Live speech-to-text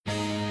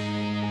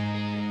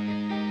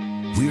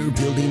We're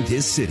building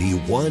this city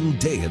one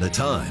day at a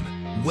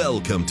time.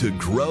 Welcome to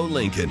Grow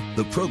Lincoln,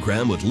 the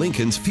program with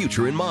Lincoln's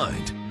future in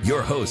mind.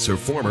 Your hosts are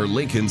former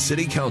Lincoln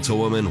City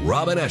Councilwoman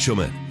Robin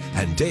Eshelman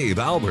and Dave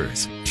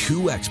Albers,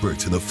 two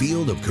experts in the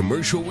field of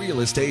commercial real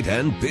estate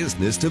and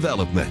business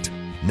development.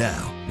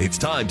 Now, it's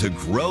time to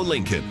Grow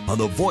Lincoln on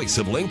the voice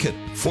of Lincoln,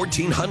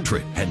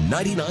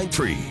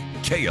 1499.3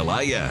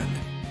 KLIN.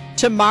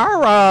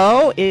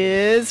 Tomorrow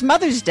is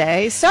Mother's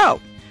Day, so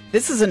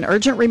this is an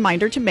urgent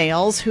reminder to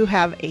males who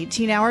have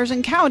 18 hours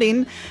and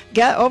counting.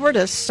 Get over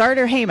to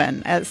Sartor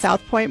Hamann at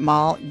South Point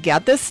Mall.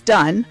 Get this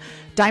done.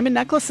 Diamond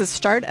necklaces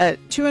start at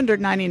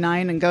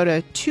 $299 and go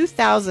to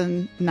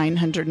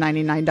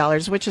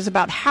 $2,999, which is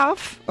about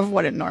half of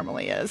what it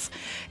normally is.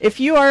 If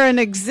you are an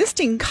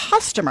existing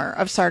customer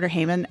of Sartor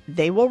Hamann,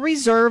 they will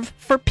reserve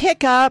for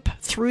pickup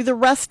through the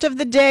rest of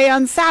the day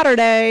on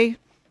Saturday.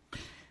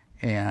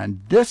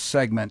 And this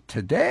segment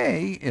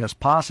today is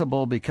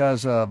possible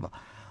because of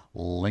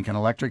Lincoln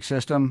Electric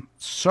System,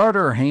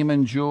 Sartor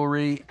Hamann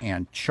Jewelry,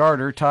 and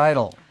Charter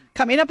Title.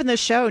 Coming up in the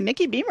show,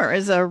 Nikki Beamer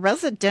is a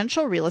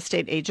residential real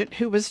estate agent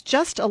who was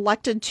just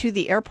elected to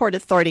the Airport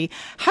Authority.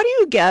 How do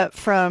you get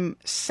from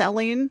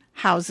selling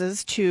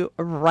houses to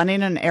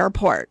running an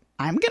airport?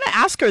 I'm going to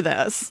ask her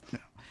this.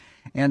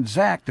 And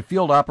Zach, the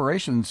field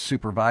operations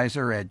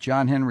supervisor at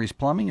John Henry's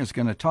Plumbing, is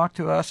going to talk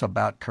to us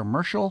about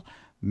commercial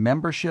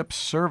membership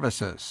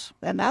services.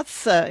 And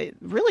that's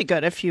really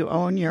good if you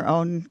own your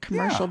own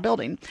commercial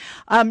building.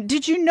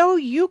 Did you know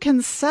you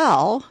can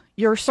sell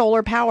your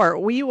solar power?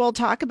 We will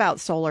talk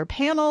about solar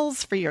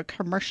panels for your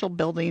commercial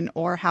building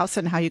or house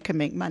and how you can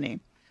make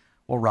money.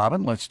 Well,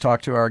 Robin, let's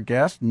talk to our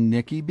guest,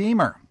 Nikki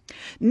Beamer.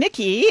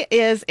 Nikki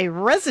is a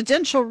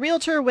residential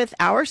realtor with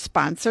our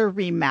sponsor,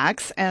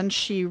 RE/MAX, and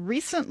she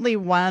recently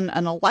won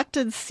an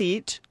elected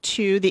seat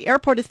to the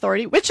Airport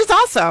Authority, which is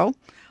also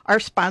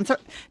our sponsor.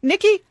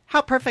 Nikki,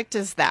 how perfect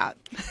is that?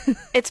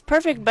 It's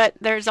perfect, but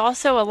there's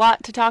also a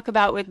lot to talk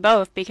about with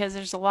both because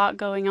there's a lot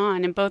going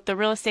on in both the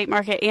real estate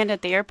market and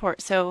at the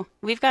airport. So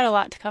we've got a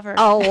lot to cover.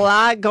 A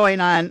lot going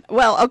on.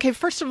 Well, okay,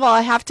 first of all, I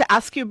have to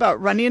ask you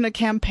about running a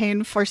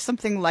campaign for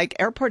something like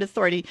Airport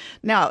Authority.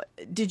 Now,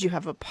 did you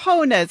have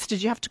opponents?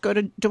 Did you have to go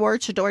to door?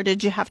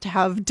 Did you have to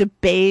have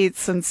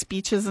debates and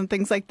speeches and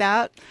things like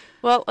that?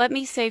 Well, let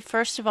me say,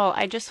 first of all,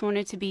 I just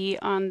wanted to be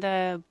on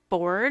the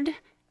board.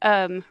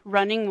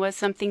 Running was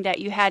something that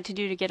you had to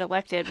do to get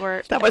elected.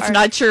 That was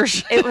not your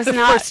it was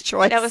not, first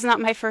choice. That was not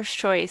my first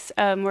choice.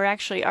 We're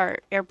actually, our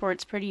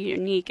airport's pretty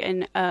unique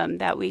in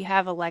that we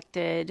have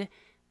elected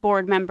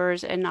board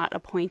members and not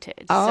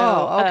appointed.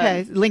 Oh,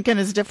 okay. Lincoln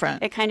is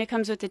different. It kind of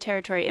comes with the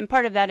territory. And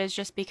part of that is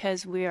just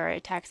because we are a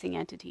taxing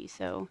entity.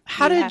 So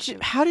how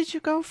did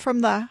you go from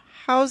the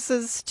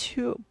houses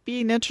to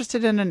being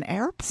interested in an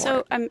airport?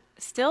 So I'm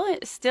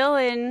still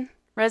in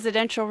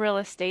residential real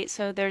estate,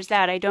 so there's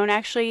that. I don't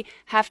actually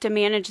have to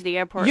manage the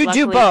airport. You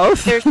luckily. do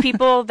both. There's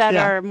people that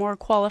are more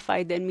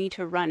qualified than me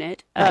to run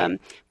it, right.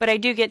 But I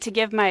do get to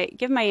give my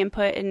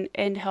input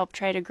and help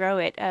try to grow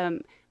it.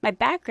 My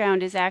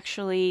background is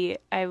actually,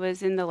 I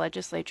was in the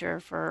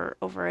legislature for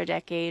over a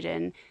decade,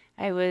 and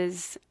I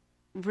was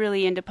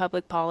really into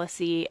public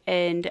policy,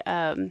 and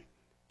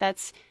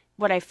that's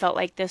what I felt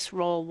like this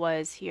role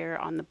was here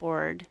on the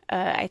board.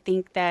 I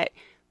think that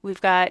we've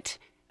got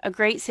a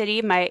great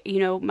city. My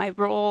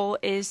role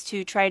is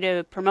to try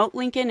to promote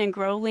Lincoln and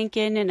grow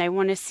Lincoln, and I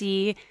want to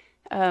see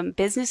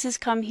businesses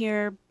come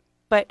here.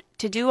 But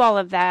to do all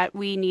of that,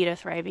 we need a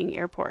thriving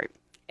airport.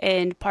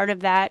 And part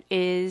of that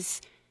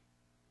is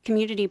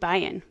community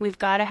buy-in. We've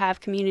got to have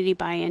community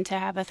buy-in to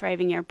have a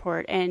thriving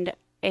airport. And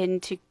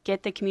to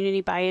get the community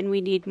buy-in, we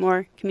need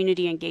more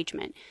community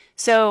engagement.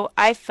 So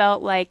I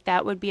felt like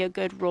that would be a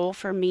good role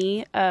for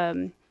me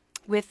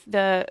with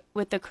the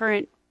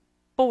current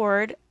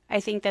board. I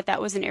think that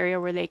was an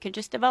area where they could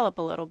just develop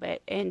a little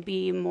bit and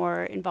be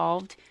more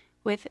involved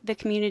with the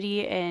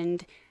community.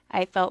 And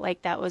I felt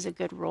like that was a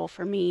good role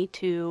for me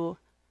to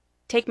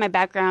take my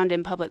background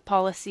in public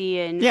policy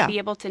and be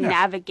able to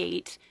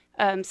navigate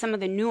some of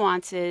the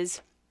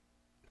nuances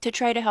to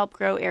try to help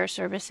grow air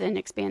service and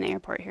expand the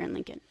airport here in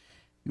Lincoln.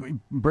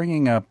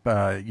 Bringing up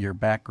your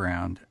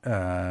background,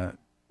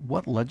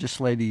 what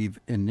legislative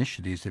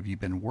initiatives have you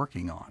been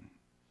working on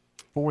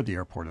for the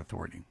Airport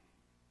Authority?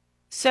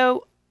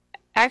 So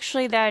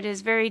actually, that is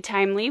very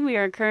timely. We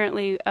are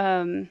currently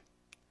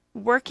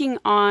working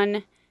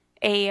on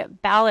a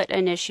ballot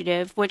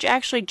initiative, which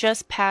actually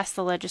just passed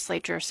the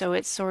legislature. So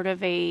it's sort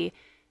of a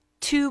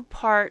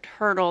two-part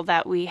hurdle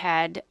that we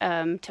had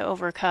to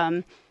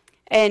overcome.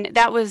 And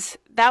that was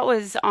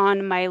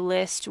on my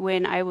list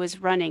when I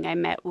was running. I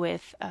met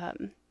with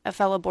a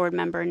fellow board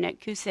member,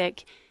 Nick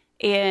Cusick,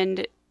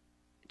 and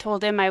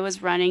told him I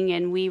was running,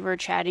 and we were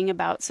chatting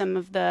about some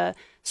of the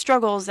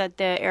struggles that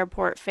the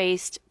airport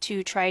faced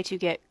to try to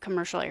get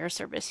commercial air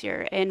service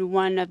here. And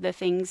one of the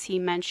things he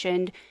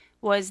mentioned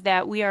was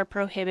that we are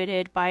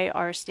prohibited by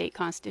our state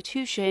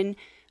constitution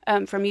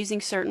from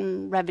using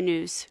certain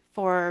revenues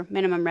for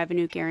minimum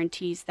revenue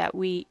guarantees that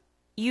we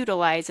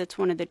utilize. It's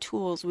one of the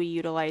tools we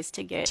utilize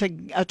to get to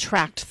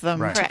attract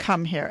them Right. to Correct.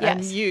 come here. Yes.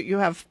 And you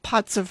have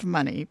pots of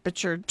money,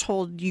 but you're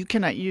told you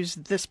cannot use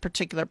this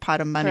particular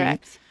pot of money.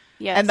 Correct.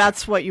 Yes. And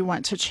that's what you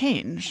want to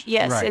change.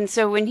 Yes, Right. and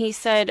so when he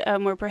said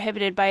we're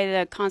prohibited by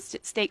the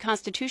state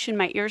constitution,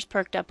 my ears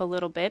perked up a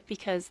little bit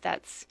because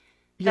that's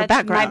Your my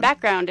background.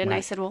 background. And I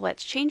Right. said, well,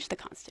 let's change the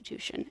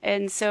constitution.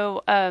 And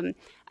so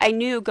I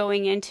knew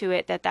going into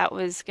it that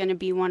was going to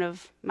be one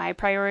of my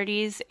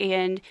priorities.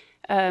 And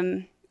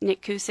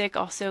Nick Cusick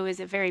also is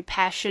a very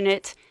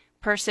passionate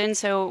person.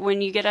 So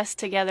when you get us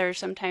together,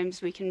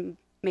 sometimes we can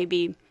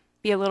maybe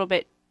be a little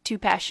bit too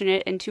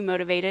passionate and too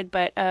motivated,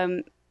 but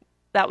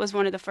that was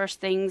one of the first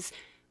things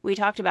we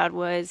talked about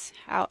was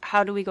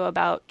how do we go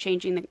about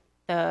changing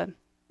the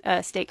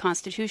state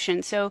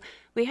constitution. So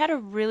we had a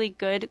really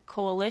good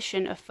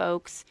coalition of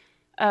folks.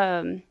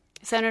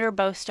 Senator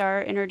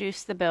Bostar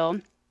introduced the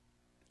bill.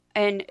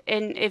 And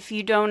if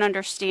you don't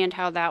understand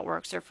how that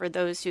works, or for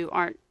those who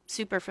aren't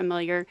super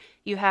familiar,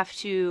 you have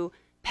to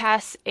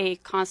pass a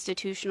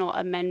constitutional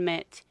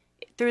amendment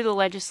through the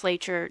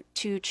legislature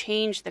to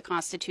change the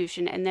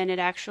Constitution, and then it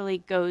actually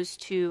goes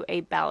to a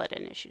ballot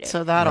initiative.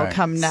 So that'll Right.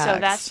 come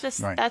next.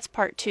 So Right. that's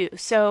part two.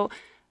 So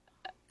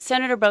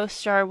Senator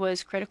Bostar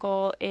was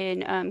critical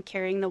in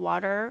carrying the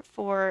water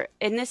for,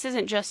 and this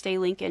isn't just a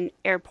Lincoln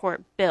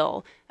Airport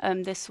bill.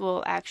 This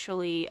will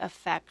actually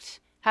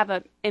have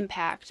an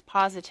impact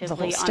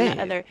positively on state.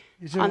 the other,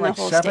 Is it on like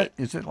the whole seven?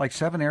 state. Is it like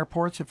 7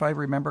 airports, if I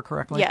remember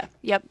correctly? Yeah,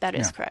 yep, that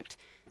is Yeah. correct.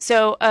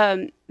 So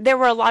there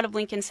were a lot of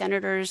Lincoln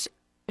senators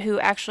who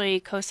actually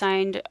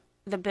co-signed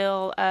the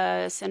bill.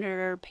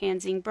 Senator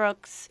Pansing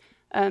Brooks,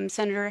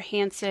 Senator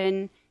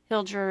Hansen,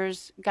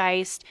 Hilgers,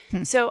 Geist.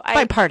 So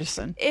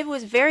bipartisan. it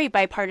was very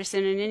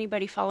bipartisan, and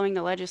anybody following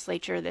the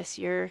legislature this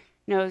year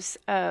knows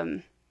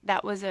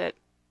that was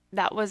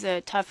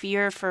a tough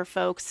year for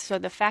folks. So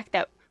the fact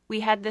that we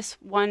had this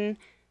one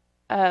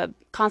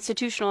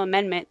constitutional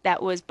amendment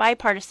that was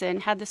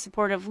bipartisan, had the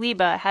support of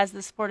LIBA, has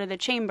the support of the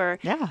chamber,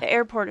 Yeah. the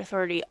airport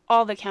authority,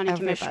 all the county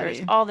Everybody.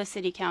 commissioners, all the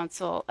city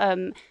council,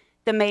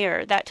 the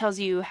mayor. That tells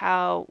you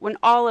how, when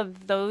all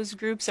of those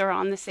groups are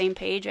on the same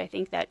page, I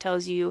think that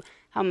tells you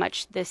how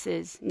much this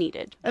is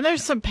needed. And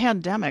there's some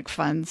pandemic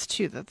funds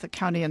too that the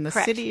county and the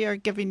Correct. city are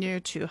giving you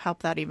to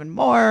help that even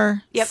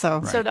more. Yep.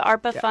 So So the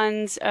ARPA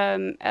funds,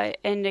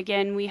 and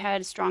again, we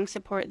had strong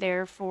support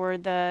there for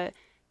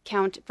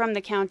from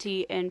the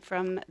county and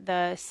from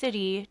the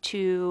city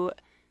to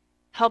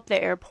help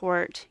the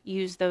airport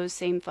use those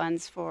same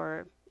funds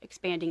for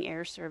expanding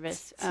air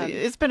service.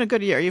 it's been a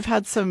good year. You've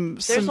had some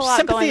a lot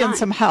sympathy going and on.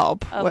 some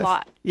help. A with-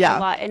 lot. Yeah. A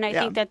lot. And I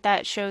Yeah. think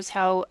that shows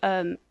how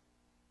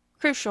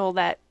crucial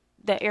that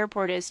the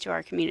airport is to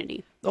our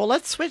community. Well,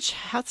 let's switch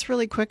hats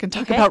really quick and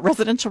talk Okay. about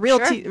residential real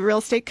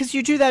estate because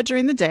you do that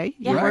during the day.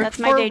 Yeah, you work that's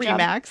my for day job.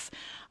 Remax.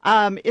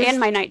 And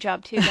my night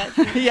job, too. Yeah,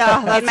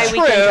 that's and my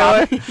true.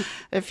 weekend job.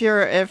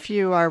 If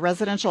you are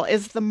residential,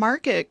 is the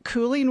market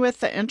cooling with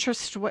the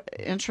interest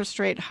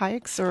rate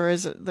hikes, or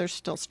is it there's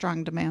still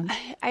strong demand?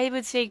 I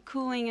would say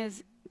cooling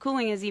is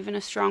even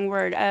a strong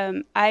word.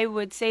 I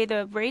would say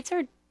the rates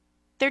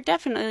they're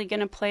definitely going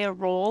to play a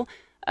role.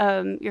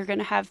 You're going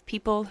to have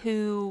people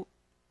who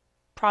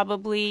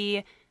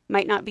probably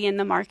might not be in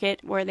the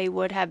market where they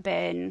would have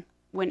been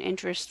when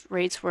interest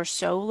rates were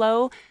so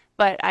low.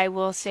 But I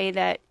will say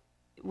that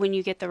when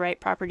you get the right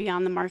property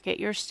on the market,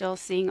 you're still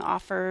seeing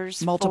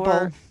offers,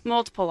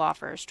 multiple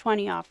offers,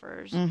 20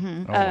 offers.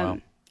 Oh, wow.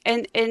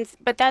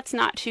 But that's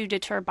not to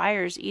deter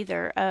buyers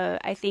either.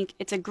 I think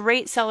it's a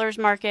great seller's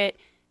market.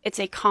 It's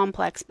a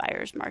complex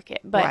buyer's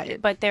market,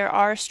 Right. but there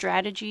are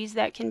strategies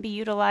that can be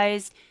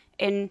utilized,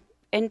 in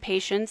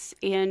patience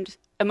and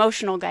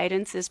emotional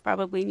guidance is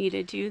probably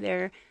needed too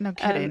there. No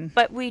kidding.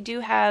 But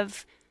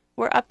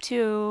we're up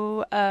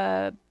to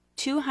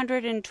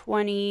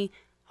 220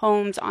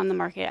 homes on the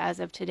market as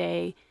of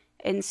today.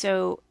 And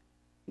so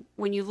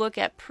when you look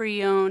at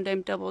pre-owned,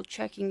 I'm double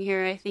checking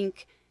here, I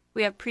think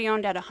we have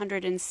pre-owned at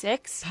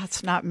 106.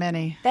 That's not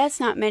many. That's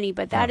not many,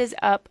 but that is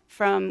up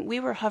from, we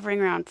were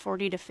hovering around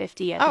 40 to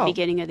 50 at the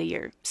beginning of the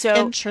year. So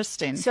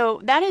Interesting.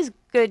 So that is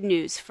good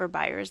news for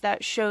buyers.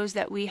 That shows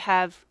that we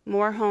have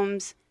more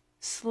homes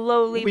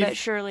slowly We've but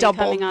surely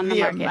doubled coming on the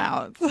market.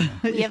 amount.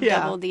 We have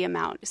Yeah. doubled the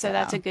amount. So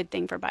that's a good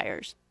thing for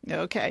buyers.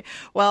 Okay.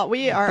 Well,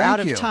 we are Thank out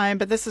of you. time,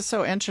 but this is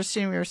so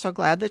interesting. We were so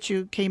glad that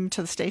you came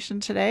to the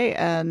station today.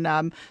 And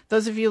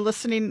those of you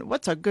listening,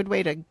 what's a good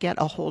way to get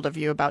a hold of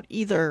you about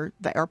either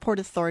the airport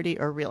authority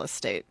or real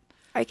estate?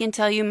 I can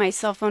tell you my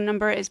cell phone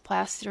number is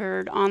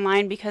plastered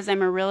online because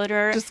I'm a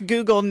realtor. Just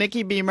Google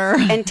Nikki Beamer.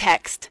 And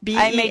text. BEHMER.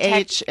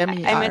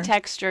 I'm a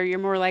texter. You're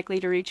more likely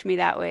to reach me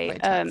that way. By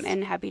text.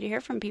 And happy to hear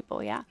from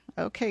people. Yeah.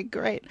 Okay,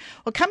 great.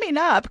 Well, coming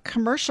up,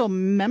 commercial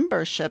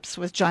memberships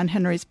with John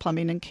Henry's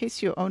Plumbing in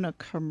case you own a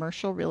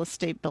commercial real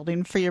estate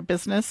building for your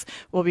business.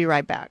 We'll be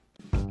right back.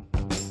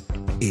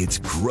 It's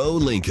Grow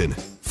Lincoln,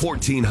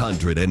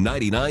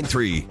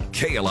 1499.3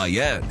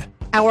 KLIN.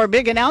 Our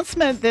big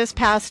announcement this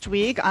past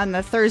week on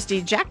the Thursday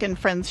Jack and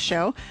Friends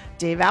show,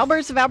 Dave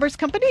Albers of Albers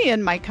Company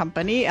and my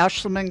company,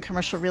 Eshelman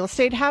Commercial Real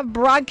Estate, have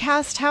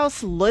Broadcast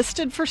House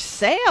listed for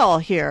sale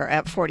here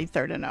at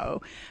 43rd and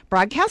O.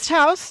 Broadcast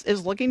House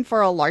is looking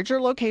for a larger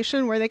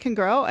location where they can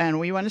grow, and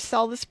we want to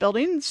sell this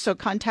building, so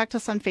contact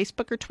us on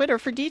Facebook or Twitter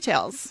for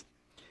details.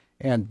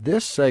 And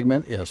this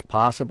segment is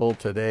possible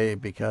today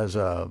because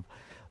of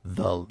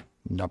the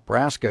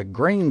Nebraska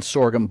Grain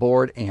Sorghum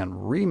Board and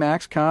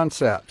Remax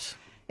Concepts.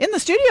 In the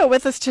studio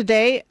with us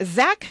today,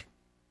 Zach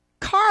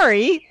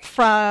Kari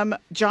from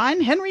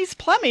John Henry's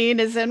Plumbing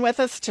is in with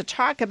us to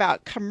talk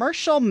about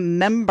commercial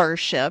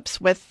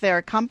memberships with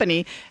their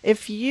company.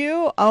 If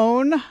you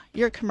own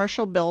your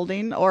commercial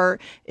building or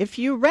if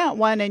you rent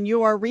one and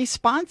you are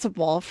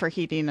responsible for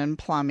heating and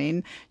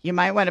plumbing, you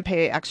might want to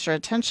pay extra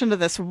attention to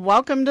this.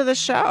 Welcome to the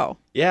show.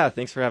 Yeah,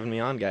 thanks for having me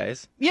on,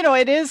 guys. You know,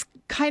 it is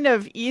kind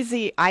of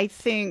easy, I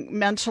think,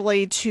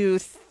 mentally to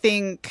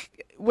think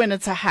when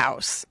it's a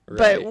house,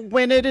 Right. but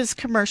when it is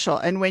commercial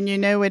and when you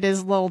know it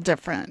is a little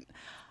different,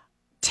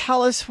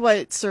 tell us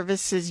what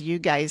services you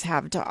guys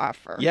have to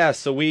offer. Yeah,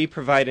 so we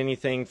provide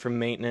anything from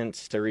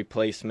maintenance to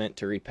replacement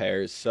to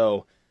repairs.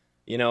 So,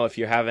 you know, if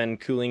you're having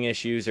cooling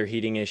issues or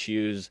heating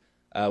issues,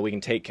 we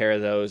can take care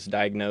of those,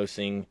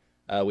 diagnosing.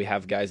 We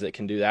have guys that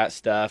can do that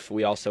stuff.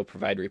 We also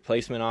provide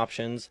replacement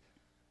options.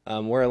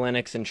 We're a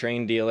Lennox and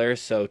Trane dealer,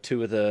 so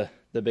two of the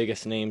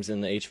biggest names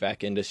in the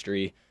HVAC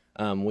industry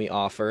we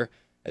offer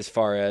as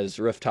far as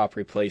rooftop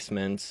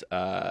replacements,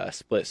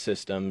 split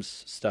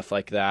systems, stuff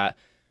like that.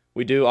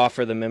 We do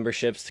offer the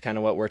memberships, kind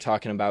of what we're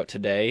talking about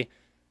today.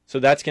 So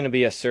that's going to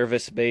be a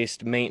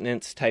service-based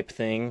maintenance type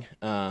thing.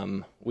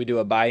 We do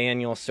a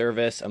biannual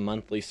service, a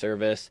monthly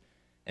service,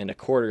 and a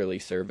quarterly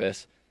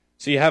service.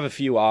 So you have a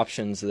few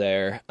options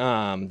there.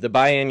 The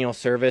biannual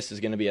service is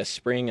going to be a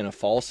spring and a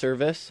fall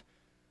service.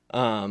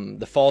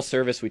 The fall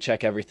service, we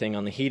check everything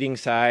on the heating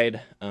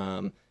side,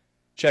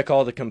 check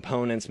all the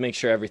components, make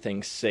sure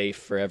everything's safe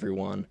for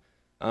everyone.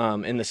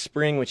 In the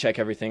spring, we check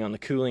everything on the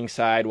cooling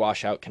side,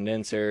 wash out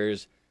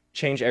condensers,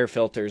 change air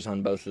filters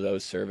on both of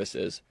those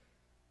services.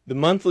 The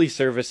monthly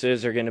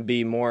services are going to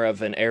be more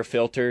of an air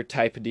filter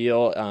type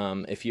deal.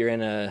 If you're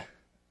in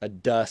a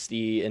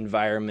dusty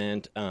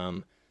environment,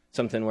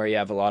 something where you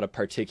have a lot of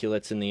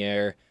particulates in the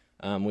air,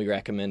 we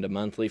recommend a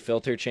monthly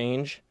filter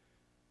change.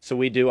 So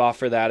we do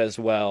offer that as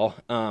well.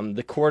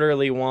 The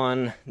quarterly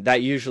one,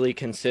 that usually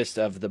consists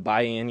of the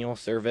biannual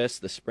service,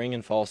 the spring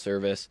and fall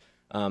service,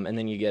 and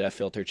then you get a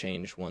filter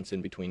change once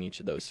in between each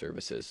of those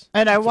services.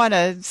 And I want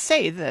to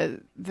say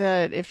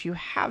that if you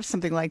have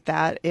something like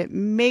that, it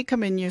may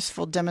come in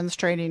useful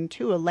demonstrating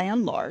to a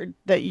landlord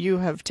that you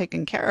have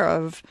taken care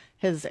of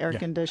his air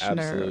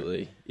conditioner.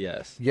 Absolutely,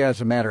 yes. Yeah,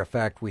 as a matter of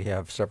fact, we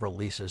have several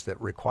leases that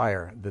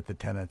require that the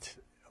tenants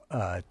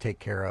take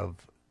care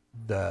of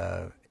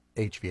the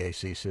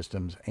HVAC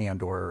systems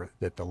and or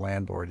that the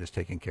landlord is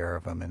taking care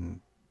of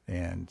them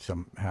and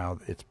somehow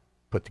it's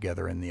put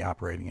together in the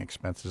operating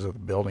expenses of the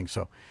building.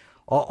 So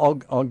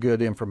all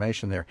good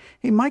information there.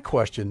 Hey, my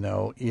question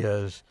though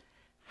is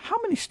how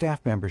many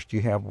staff members do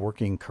you have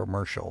working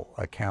commercial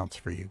accounts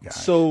for you guys?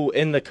 So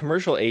in the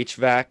commercial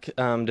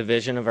HVAC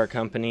division of our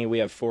company, we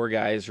have 4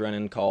 guys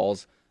running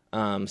calls.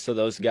 So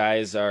those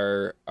guys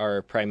are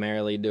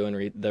primarily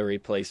doing the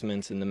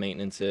replacements and the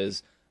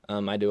maintenances.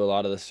 I do a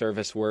lot of the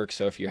service work,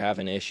 so if you're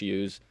having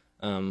issues,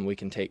 we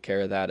can take care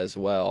of that as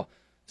well.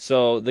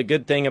 So the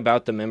good thing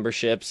about the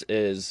memberships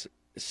is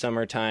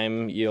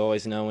summertime, you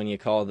always know when you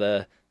call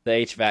the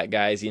HVAC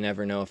guys, you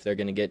never know if they're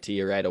going to get to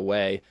you right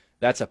away.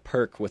 That's a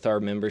perk with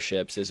our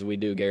memberships is we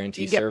do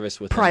guarantee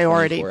service within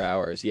priority. 24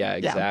 hours. Yeah,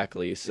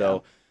 exactly. Yeah.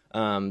 So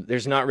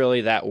there's not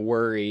really that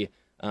worry.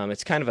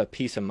 It's kind of a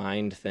peace of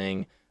mind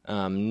thing,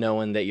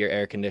 knowing that your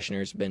air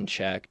conditioner's been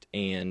checked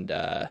and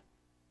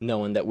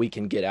knowing that we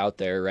can get out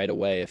there right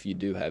away if you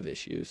do have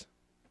issues.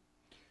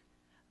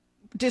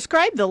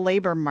 Describe the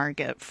labor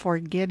market for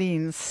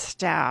getting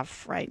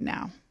staff right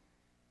now.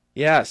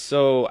 Yeah,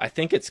 so I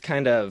think it's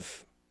kind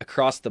of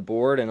across the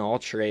board in all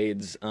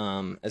trades,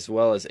 as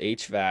well as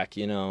HVAC.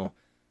 You know,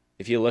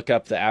 if you look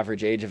up the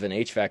average age of an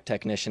HVAC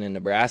technician in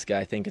Nebraska,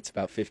 I think it's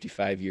about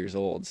 55 years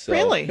old. So,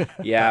 really?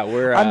 Yeah,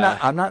 we're.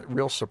 I'm not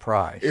real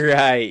surprised.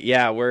 Right?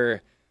 Yeah,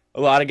 a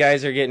lot of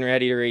guys are getting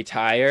ready to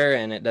retire,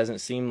 and it doesn't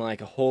seem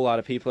like a whole lot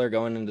of people are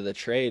going into the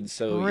trade.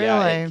 So really?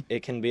 Yeah,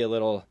 it can be a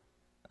little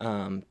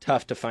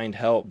tough to find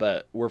help,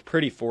 but we're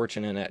pretty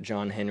fortunate at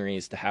John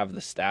Henry's to have the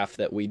staff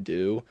that we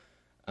do.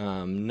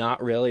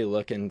 Not really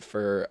looking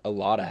for a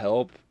lot of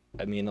help.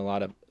 I mean, a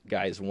lot of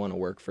guys want to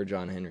work for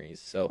John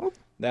Henry's, so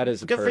that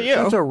is good perk. for you.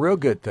 That's a real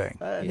good thing.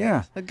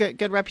 Yeah, a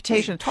good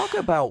reputation. Hey, talk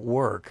about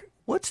work.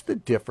 What's the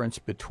difference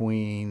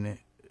between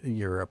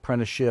your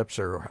apprenticeships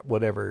or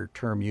whatever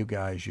term you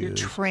guys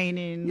use? Your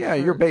training. Yeah,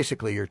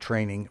 you're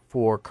training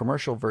for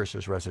commercial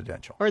versus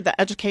residential. Or the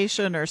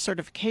education or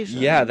certification.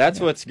 Yeah, that's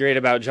what's great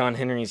about John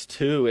Henry's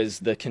too, is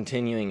the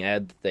continuing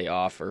ed that they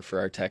offer for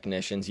our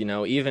technicians. You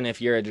know, even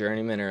if you're a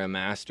journeyman or a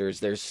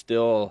master's, there's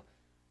still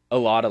a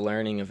lot of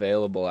learning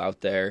available out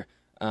there.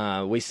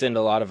 We send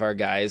a lot of our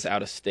guys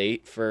out of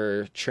state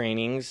for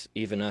trainings,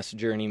 even us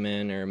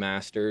journeymen or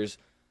masters.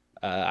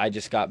 I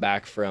just got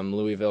back from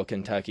Louisville,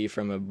 Kentucky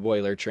from a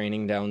boiler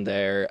training down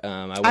there.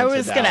 I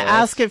was going to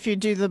ask if you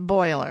do the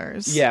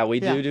boilers. Yeah, we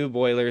do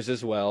boilers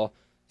as well.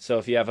 So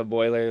if you have a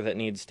boiler that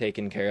needs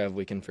taken care of,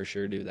 we can for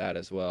sure do that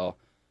as well.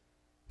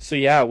 So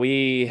yeah,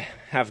 we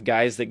have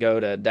guys that go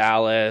to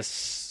Dallas,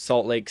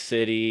 Salt Lake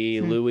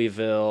City,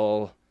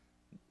 Louisville,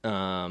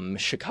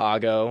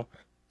 Chicago.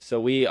 So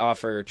we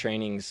offer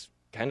trainings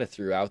kind of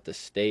throughout the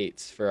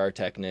states for our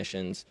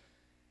technicians.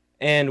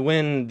 And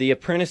when the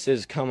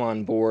apprentices come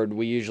on board,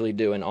 we usually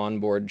do an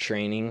onboard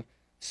training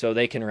so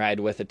they can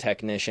ride with a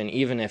technician.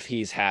 Even if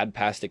he's had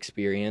past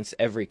experience,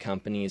 every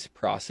company's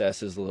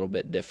process is a little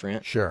bit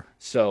different. Sure.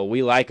 So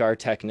we like our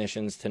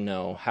technicians to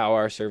know how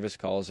our service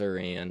calls are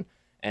ran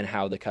and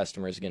how the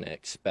customer is going to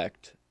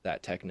expect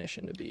that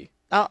technician to be.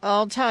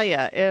 I'll tell you,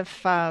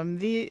 if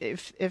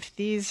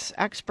these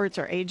experts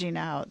are aging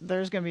out,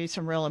 there's going to be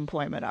some real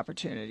employment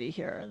opportunity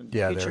here in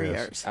future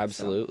years.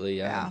 Absolutely,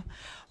 yeah.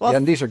 Well,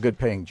 and these are good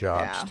paying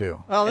jobs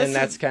too. Well, and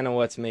that's kind of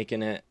what's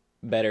making it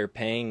better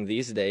paying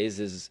these days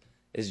is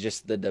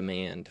just the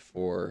demand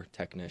for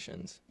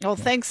technicians. Well,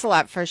 thanks a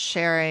lot for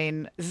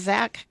sharing,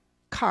 Zach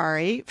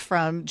Kari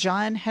from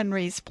John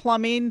Henry's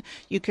Plumbing.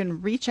 You can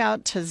reach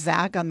out to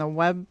Zach on the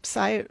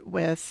website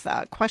with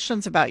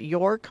questions about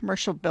your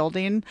commercial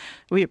building.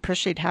 We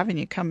appreciate having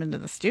you come into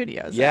the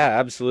studio, Zach. Yeah,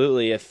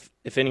 absolutely. If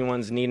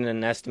anyone's needing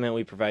an estimate,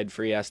 we provide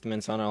free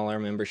estimates on all our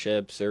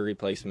memberships or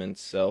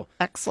replacements. So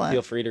excellent.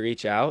 Feel free to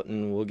reach out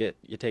and we'll get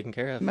you taken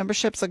care of.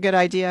 Membership's a good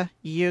idea.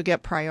 You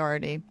get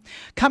priority.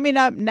 Coming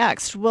up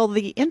next, will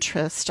the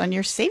interest on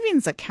your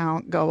savings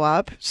account go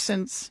up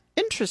since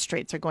interest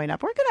rates are going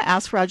up? We're going to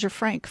ask Roger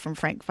Frank from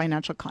Frank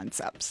Financial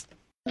Concepts.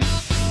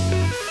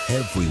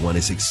 Everyone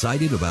is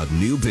excited about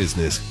new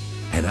business,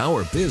 and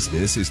our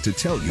business is to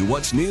tell you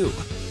what's new.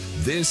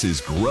 This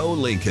is Grow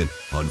Lincoln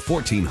on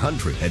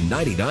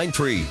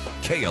 1499.3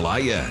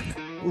 KLIN.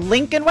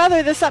 Lincoln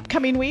weather this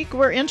upcoming week.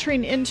 We're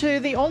entering into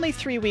the only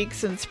 3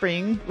 weeks in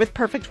spring with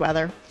perfect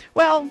weather.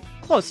 Well,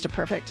 close to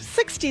perfect.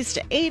 60s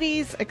to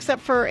 80s,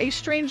 except for a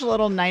strange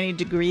little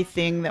 90-degree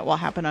thing that will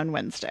happen on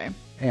Wednesday.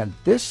 And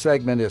this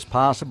segment is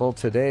possible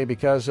today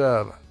because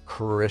of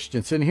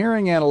Christensen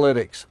Hearing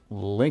Analytics,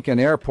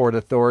 Lincoln Airport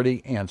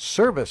Authority, and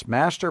Service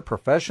Master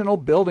Professional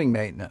Building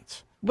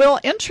Maintenance.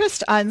 Will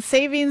interest on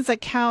savings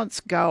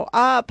accounts go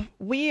up?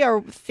 We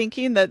are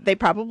thinking that they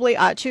probably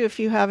ought to if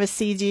you have a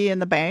CD in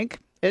the bank.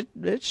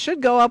 It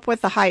should go up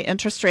with the high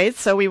interest rates,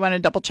 so we want to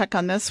double check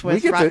on this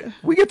with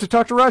we get to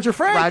talk to Roger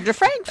Frank. Roger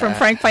Frank from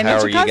Frank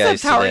Financial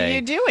Concepts. How are you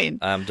doing?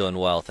 I'm doing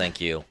well,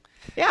 thank you.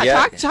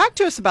 Yeah, talk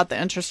to us about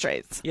the interest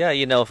rates. Yeah,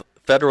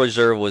 Federal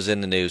Reserve was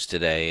in the news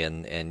today,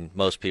 and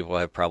most people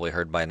have probably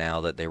heard by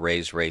now that they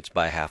raised rates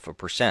by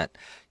 0.5%.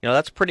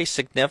 That's pretty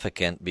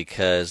significant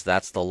because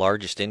that's the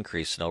largest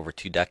increase in over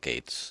 2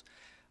 decades.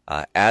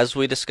 As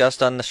we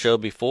discussed on the show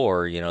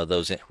before,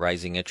 those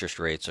rising interest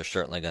rates are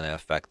certainly going to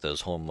affect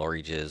those home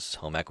mortgages,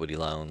 home equity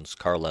loans,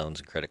 car loans,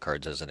 and credit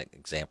cards as an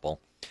example.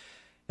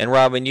 And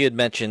Robin, you had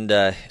mentioned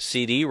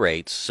CD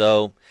rates,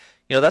 so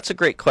that's a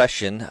great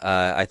question.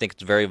 I think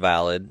it's very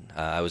valid.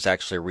 I was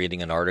actually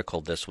reading an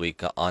article this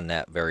week on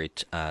that very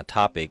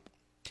topic,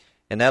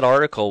 and that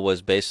article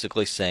was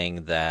basically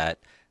saying that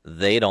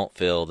they don't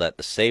feel that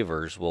the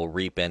savers will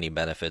reap any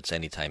benefits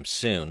anytime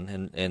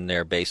soon, and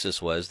their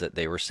basis was that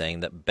they were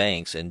saying that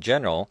banks in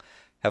general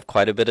have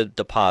quite a bit of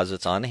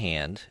deposits on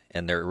hand,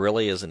 and there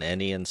really isn't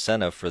any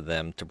incentive for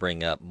them to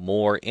bring up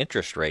more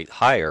interest rate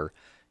higher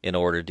in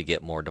order to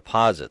get more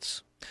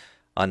deposits.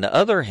 On the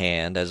other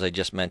hand, as I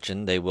just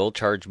mentioned, they will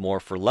charge more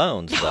for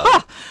loans, though.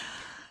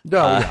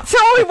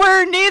 So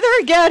we're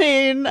neither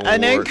getting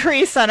an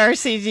increase on our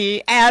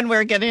CD and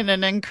we're getting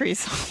an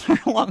increase on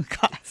our loan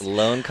costs.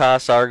 Loan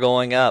costs are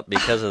going up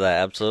because of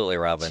that. Absolutely,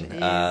 Robin.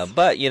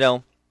 But,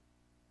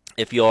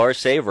 if you are a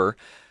saver,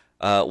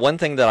 one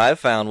thing that I've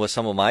found with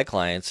some of my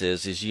clients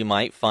is you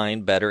might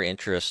find better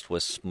interest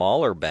with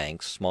smaller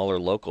banks, smaller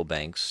local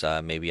banks,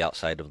 maybe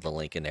outside of the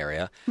Lincoln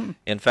area.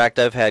 In fact,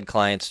 I've had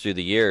clients through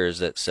the years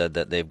that said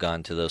that they've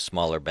gone to those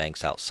smaller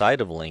banks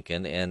outside of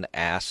Lincoln and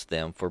asked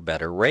them for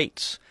better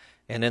rates.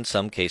 And in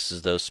some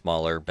cases, those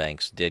smaller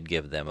banks did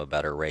give them a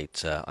better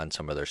rate on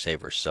some of their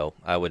savers. So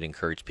I would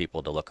encourage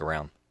people to look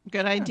around.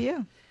 Good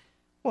idea.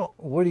 Well,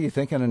 what are you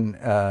thinking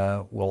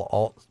will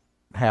all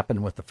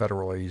happen with the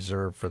Federal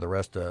Reserve for the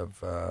rest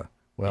of,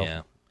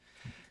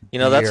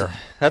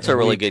 that's a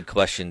really good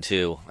question,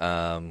 too.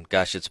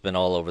 It's been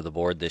all over the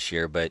board this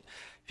year. But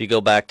if you go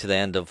back to the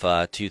end of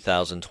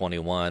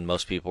 2021,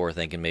 most people were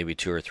thinking maybe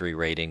 2 or 3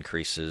 rate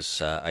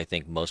increases. I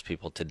think most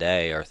people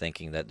today are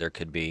thinking that there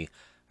could be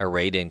a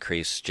rate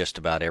increase just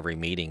about every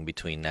meeting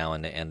between now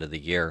and the end of the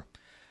year.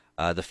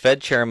 The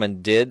Fed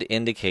chairman did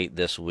indicate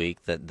this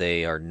week that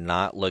they are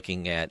not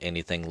looking at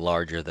anything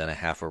larger than a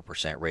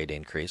 0.5% rate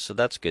increase, so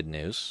that's good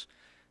news.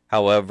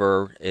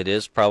 However, it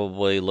is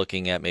probably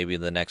looking at maybe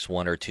the next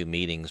 1 or 2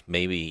 meetings,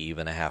 maybe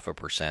even a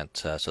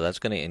 0.5%. So that's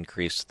going to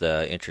increase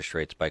the interest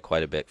rates by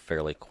quite a bit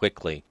fairly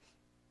quickly.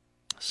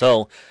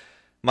 So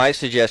my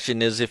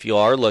suggestion is if you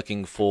are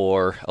looking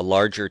for a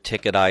larger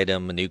ticket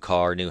item, a new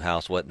car, new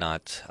house,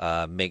 whatnot,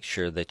 make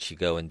sure that you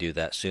go and do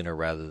that sooner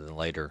rather than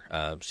later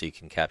so you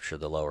can capture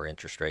the lower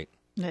interest rate.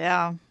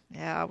 Yeah.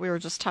 We were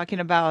just talking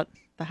about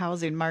the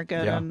housing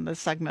market in the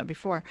segment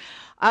before.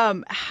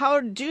 How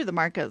do the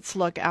markets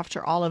look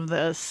after all of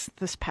this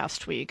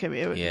past week? I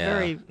mean, it was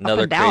very up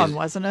and down,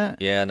 wasn't it?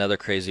 Yeah, another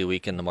crazy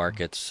week in the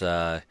markets.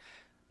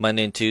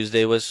 Monday and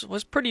Tuesday was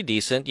pretty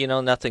decent,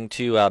 nothing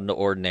too out of the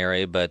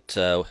ordinary, but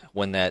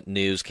when that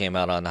news came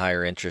out on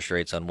higher interest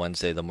rates on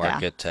Wednesday, the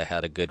market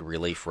had a good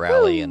relief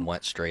rally and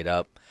went straight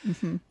up.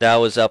 Mm-hmm.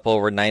 Dow was up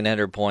over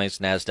 900 points,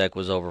 NASDAQ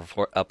was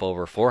up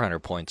over 400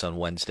 points on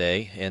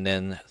Wednesday, and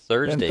then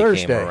Thursday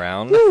came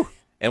around,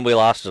 and we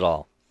lost it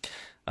all.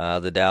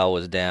 The Dow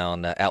was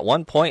down, at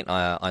one point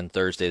on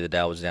Thursday, the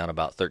Dow was down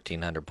about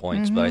 1,300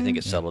 points, but I think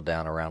it settled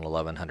down around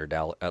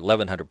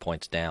 1,100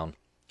 points down.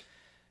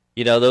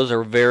 Those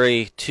are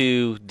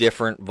two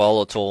different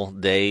volatile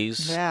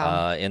days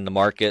in the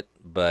market,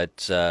 but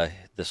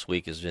this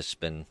week has just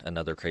been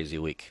another crazy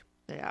week.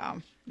 Yeah.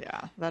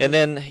 And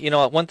then,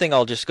 one thing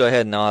I'll just go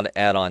ahead and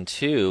add on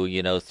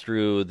to,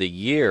 through the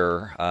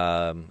year,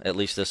 at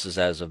least this is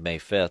as of May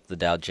 5th, the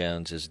Dow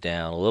Jones is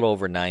down a little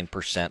over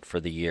 9%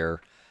 for the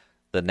year.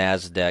 The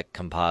NASDAQ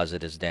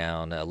composite is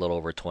down a little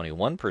over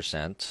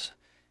 21%.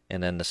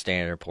 And then the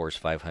Standard & Poor's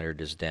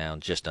 500 is down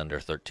just under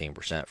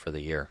 13% for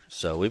the year.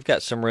 So we've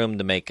got some room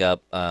to make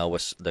up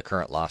with the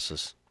current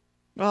losses.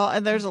 Well,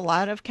 and there's a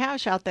lot of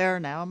cash out there.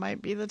 Now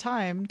might be the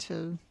time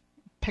to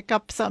pick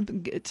up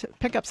something,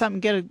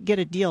 get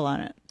a deal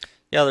on it.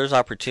 Yeah, there's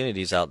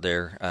opportunities out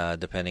there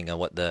depending on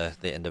what the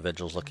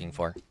individual's looking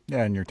for.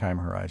 Yeah, and your time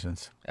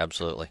horizons.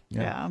 Absolutely.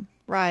 Yeah,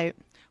 right.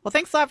 Well,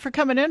 thanks a lot for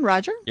coming in,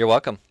 Roger. You're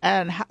welcome.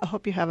 And I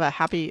hope you have a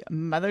happy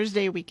Mother's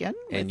Day weekend.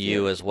 And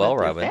you as well,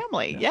 Robin.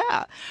 Family,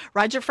 yeah.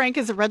 Roger Frank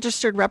is a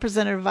registered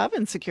representative of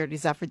and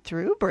securities offered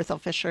through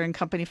Berthel Fisher and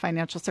Company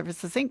Financial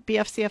Services, Inc.,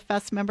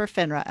 BFCFS member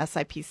FINRA,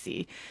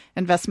 SIPC.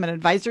 Investment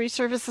advisory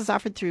services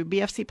offered through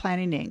BFC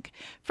Planning, Inc.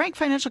 Frank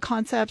Financial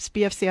Concepts,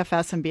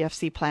 BFCFS, and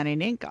BFC Planning,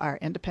 Inc. are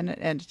independent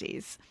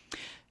entities.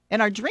 In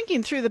our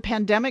drinking through the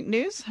pandemic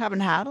news, haven't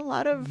had a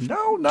lot of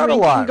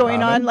drinking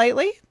going on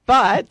lately,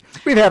 but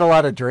we've had a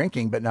lot of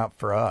drinking, but not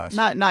for us.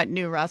 Not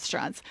new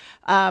restaurants.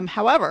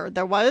 However,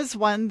 there was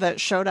one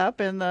that showed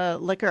up in the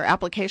liquor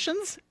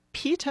applications.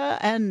 Pita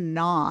and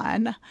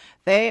Non.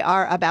 They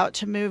are about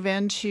to move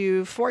into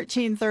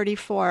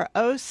 1434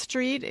 O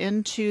Street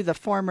into the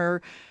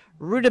former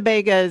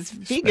Rutabaga's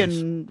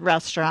vegan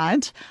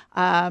restaurant.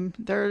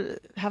 They're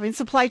having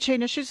supply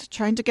chain issues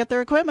trying to get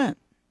their equipment.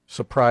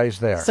 Surprise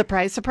there.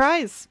 Surprise,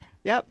 surprise.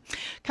 Yep.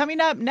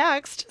 Coming up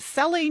next,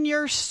 selling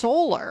your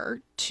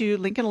solar to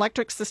Lincoln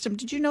Electric System.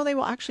 Did you know they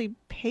will actually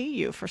pay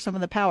you for some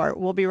of the power?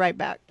 We'll be right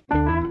back.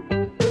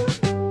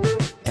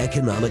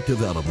 Economic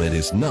development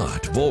is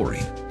not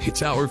boring.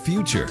 It's our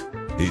future.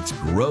 It's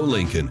Grow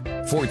Lincoln,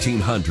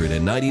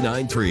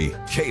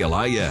 1499.3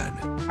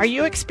 KLIN. Are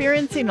you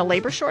experiencing a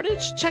labor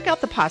shortage? Check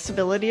out the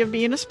possibility of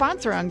being a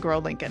sponsor on Grow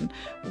Lincoln.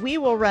 We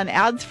will run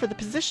ads for the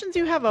positions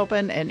you have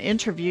open and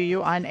interview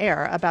you on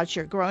air about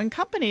your growing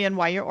company and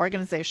why your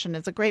organization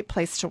is a great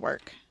place to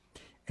work.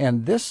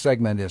 And this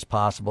segment is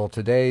possible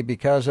today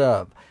because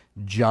of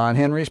John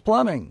Henry's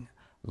Plumbing,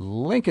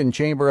 Lincoln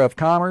Chamber of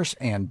Commerce,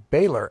 and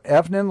Baylor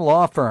Evnen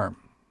Law Firm.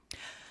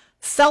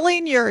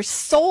 Selling your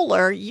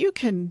solar, you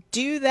can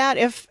do that.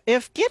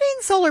 If getting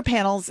solar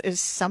panels is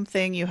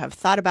something you have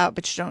thought about,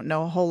 but you don't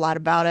know a whole lot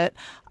about it,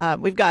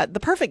 we've got the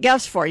perfect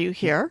guest for you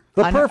here.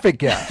 Perfect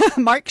guest.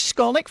 Mark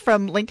Skolnick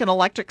from Lincoln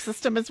Electric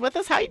System is with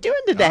us. How are you doing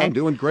today? I'm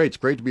doing great. It's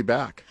great to be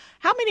back.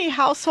 How many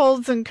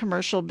households and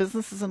commercial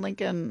businesses in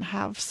Lincoln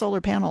have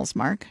solar panels,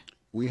 Mark?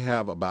 We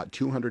have about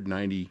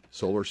 290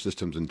 solar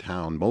systems in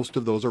town. Most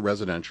of those are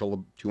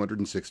residential.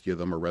 260 of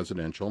them are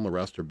residential, and the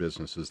rest are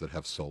businesses that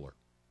have solar.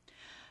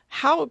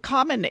 How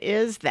common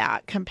is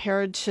that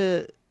compared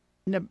to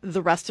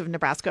the rest of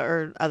Nebraska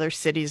or other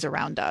cities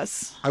around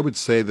us? I would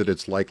say that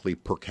it's likely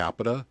per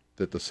capita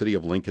that the city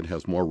of Lincoln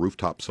has more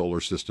rooftop solar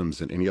systems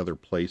than any other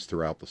place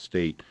throughout the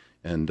state.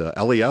 And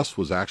LES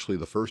was actually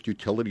the first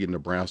utility in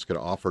Nebraska to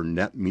offer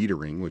net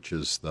metering, which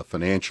is the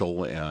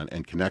financial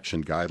and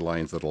connection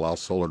guidelines that allow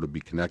solar to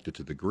be connected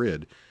to the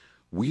grid.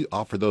 We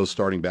offered those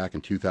starting back in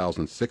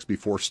 2006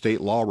 before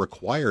state law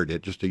required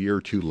it just a year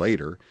or two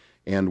later.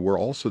 And we're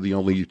also the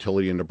only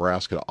utility in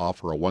Nebraska to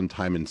offer a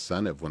one-time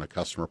incentive when a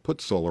customer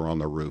puts solar on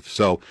their roof.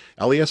 So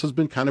LES has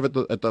been kind of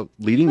at the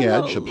leading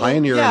edge, a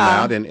pioneer in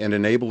that, and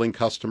enabling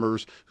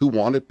customers who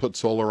want to put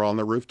solar on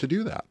their roof to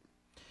do that.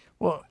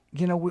 Well,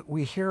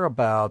 we hear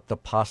about the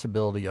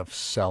possibility of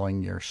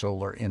selling your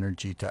solar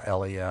energy to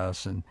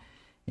LES and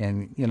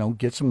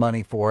get some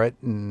money for it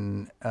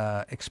and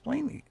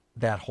explain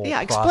that whole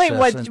process. Explain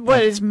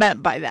what is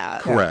meant by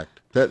that. Correct.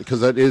 Because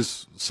that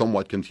is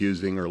somewhat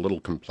confusing or a little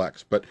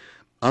complex. But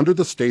under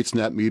the state's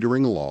net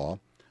metering law,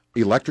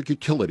 electric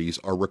utilities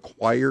are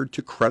required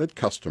to credit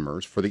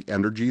customers for the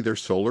energy their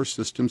solar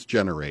systems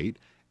generate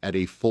at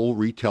a full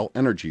retail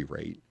energy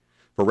rate.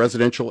 For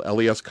residential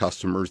LES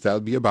customers, that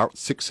would be about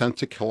 6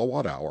 cents a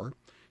kilowatt hour.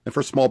 And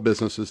for small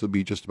businesses, it would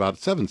be just about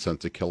 7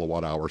 cents a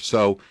kilowatt hour.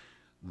 So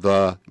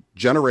the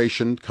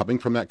generation coming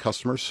from that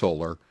customer's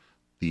solar,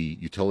 the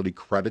utility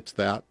credits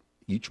that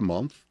each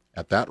month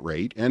at that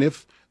rate. And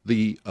if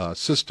the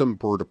system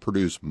were to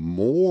produce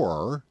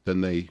more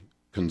than they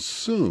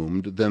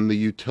consumed, then the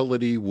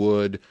utility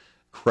would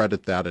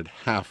credit that at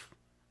half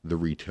the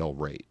retail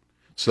rate.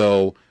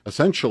 So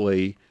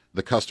essentially,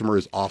 the customer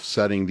is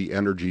offsetting the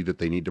energy that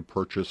they need to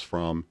purchase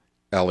from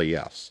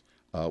LES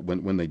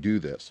when they do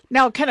this.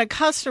 Now, can a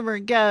customer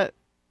get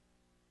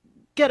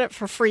it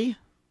for free?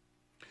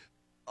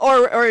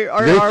 Or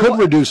they could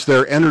reduce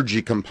their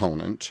energy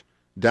component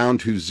down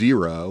to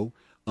zero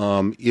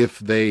if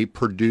they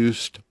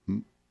produced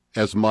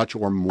as much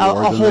or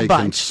more than they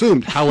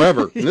consumed.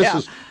 However,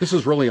 this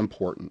is really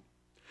important.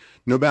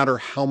 No matter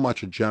how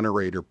much a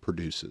generator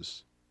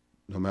produces,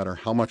 no matter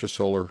how much a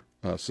solar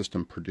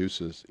system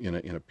produces in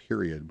a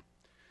period,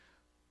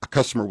 a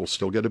customer will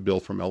still get a bill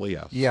from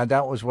LES. Yeah,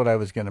 that was what I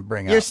was going to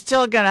bring up. You're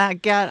still going to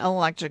get an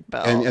electric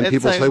bill. And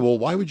people say, well,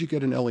 why would you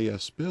get an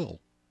LES bill?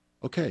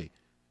 Okay,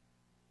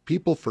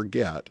 people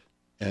forget,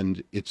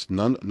 and it's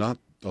not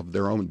of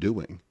their own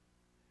doing,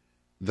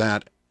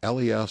 that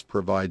LES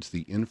provides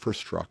the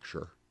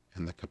infrastructure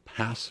and the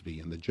capacity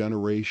and the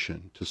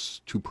generation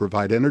to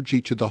provide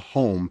energy to the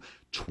home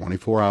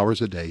 24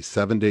 hours a day,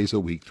 7 days a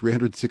week,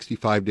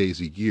 365 days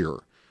a year.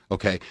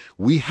 Okay,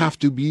 we have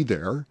to be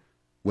there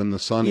when the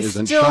sun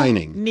isn't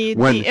shining. Need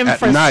when the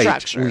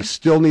infrastructure. At night, we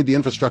still need the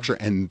infrastructure,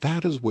 and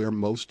that is where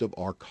most of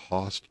our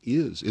cost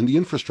is, in the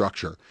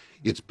infrastructure.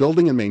 It's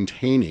building and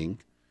maintaining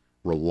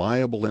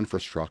reliable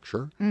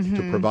infrastructure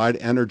to provide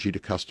energy to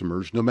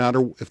customers, no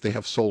matter if they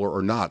have solar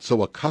or not.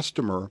 So a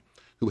customer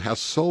who has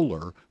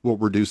solar will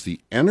reduce the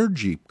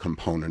energy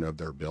component of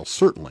their bill,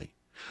 certainly,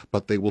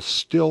 but they will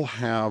still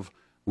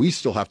we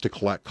still have to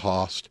collect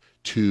cost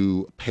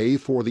to pay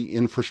for the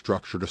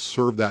infrastructure to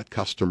serve that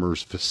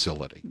customer's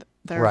facility.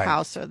 Their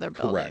house or their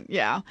building. Correct.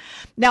 Yeah.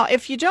 Now,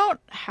 if you don't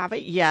have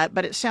it yet,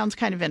 but it sounds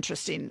kind of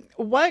interesting,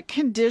 what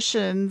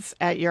conditions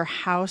at your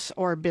house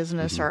or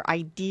business are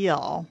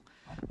ideal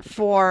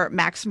for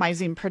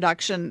maximizing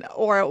production?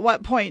 Or at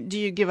what point do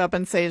you give up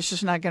and say it's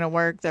just not going to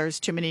work? There's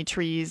too many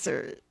trees.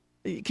 Or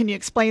can you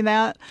explain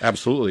that?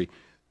 Absolutely.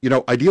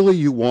 Ideally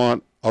you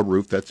want a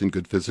roof that's in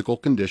good physical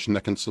condition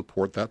that can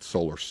support that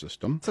solar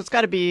system. So it's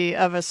got to be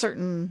of a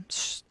certain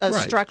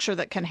structure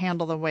that can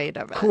handle the weight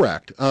of it.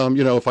 Correct.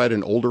 If I had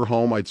an older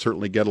home, I'd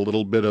certainly get a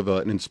little bit of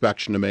an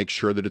inspection to make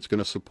sure that it's going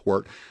to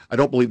support. I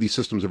don't believe these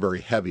systems are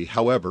very heavy.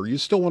 However, you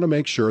still want to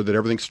make sure that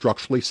everything's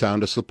structurally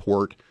sound to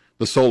support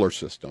the solar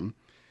system.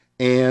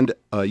 And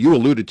you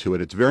alluded to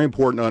it. It's very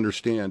important to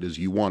understand is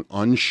you want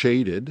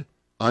unshaded,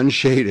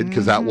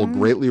 because that will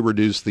greatly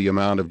reduce the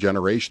amount of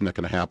generation that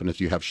can happen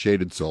if you have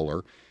shaded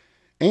solar.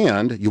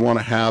 And you want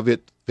to have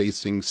it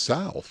facing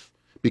south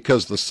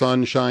because the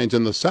sun shines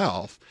in the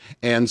south.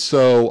 And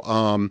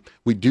so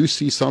we do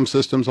see some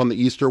systems on the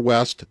east or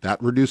west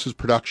that reduces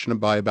production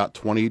by about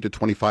 20 to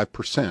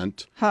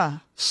 25%.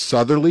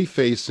 Southerly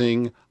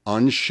facing,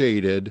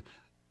 unshaded,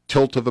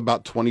 tilt of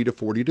about 20 to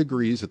 40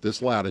 degrees at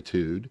this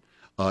latitude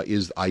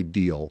is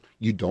ideal.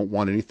 You don't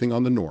want anything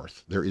on the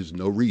north. There is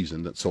no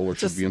reason that solar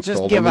should be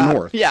installed on the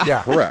north.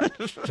 Yeah. Correct.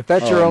 If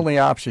that's your only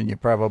option, you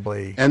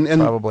probably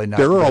probably not.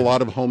 There are a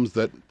lot of homes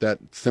that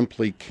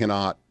simply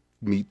cannot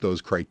meet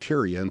those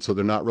criteria, and so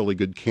they're not really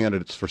good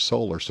candidates for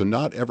solar. So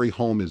not every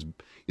home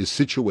is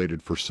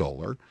situated for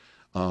solar.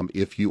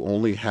 If you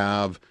only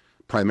have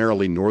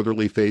primarily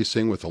northerly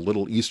facing with a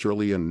little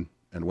easterly and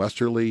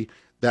westerly,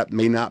 that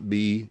may not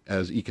be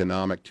as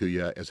economic to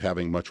you as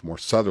having much more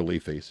southerly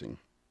facing.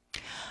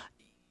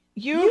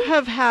 You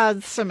have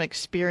had some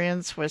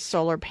experience with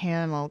solar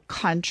panel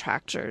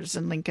contractors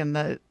in Lincoln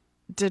that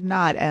did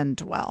not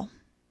end well.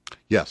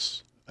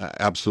 Yes,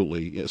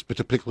 absolutely. Yes,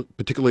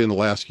 particularly in the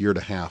last year and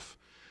a half.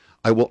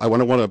 I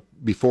want to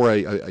before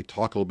I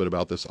talk a little bit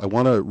about this, I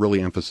want to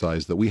really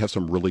emphasize that we have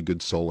some really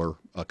good solar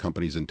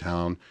companies in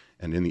town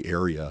and in the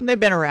area. They've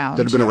been around.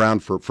 That have been around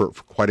for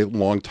quite a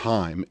long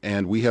time,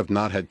 and we have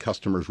not had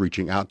customers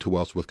reaching out to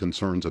us with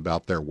concerns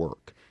about their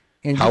work.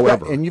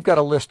 And you've got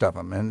a list of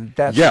them, and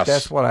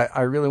that's what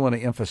I really want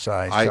to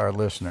emphasize to our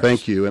listeners.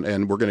 Thank you, and I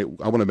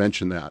want to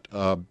mention that.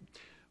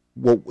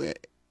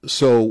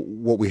 So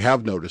what we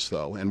have noticed,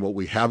 though, and what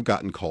we have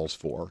gotten calls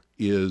for,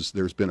 is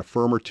there's been a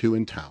firm or two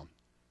in town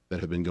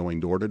that have been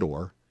going door to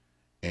door,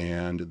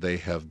 and they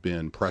have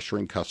been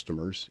pressuring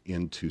customers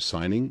into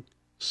signing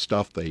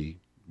stuff they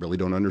really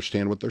don't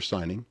understand what they're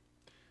signing.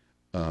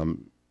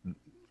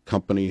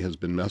 Company has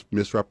been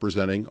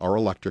misrepresenting our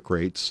electric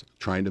rates,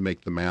 trying to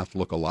make the math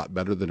look a lot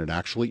better than it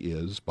actually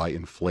is by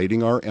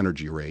inflating our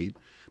energy rate,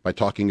 by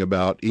talking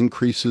about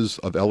increases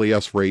of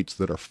LES rates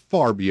that are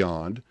far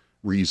beyond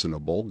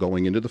reasonable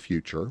going into the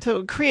future.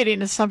 So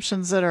creating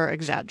assumptions that are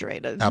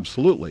exaggerated.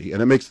 Absolutely.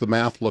 And it makes the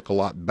math look a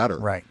lot better.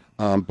 Right.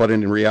 But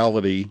in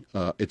reality,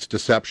 it's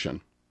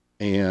deception.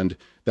 And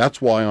That's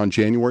why on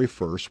January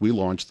 1st, we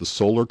launched the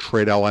Solar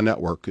Trade Ally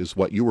Network, is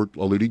what you were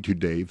alluding to,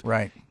 Dave.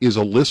 Right. Is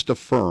a list of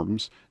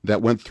firms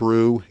that went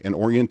through an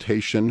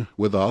orientation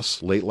with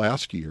us late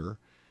last year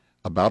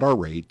about our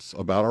rates,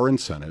 about our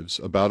incentives,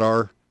 about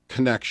our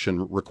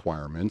connection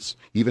requirements,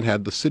 even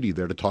had the city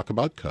there to talk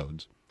about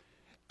codes.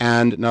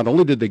 And not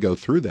only did they go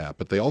through that,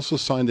 but they also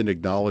signed an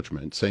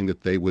acknowledgement saying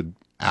that they would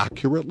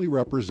accurately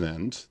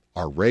represent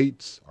our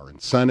rates, our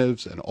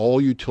incentives, and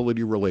all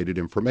utility-related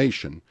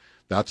information.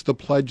 That's the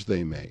pledge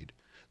they made.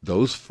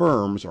 Those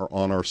firms are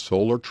on our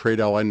Solar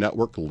Trade Ally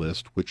Network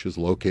list, which is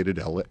located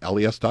at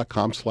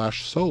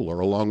les.com/solar,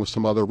 along with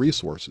some other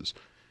resources.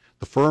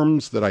 The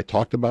firms that I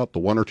talked about, the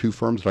one or two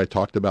firms that I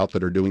talked about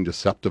that are doing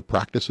deceptive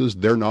practices,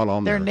 they're not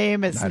on there. Their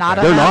name is not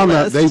on They're that on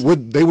list.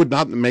 that. They would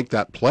not make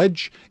that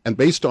pledge, and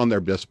based on their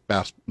based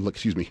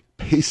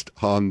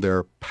on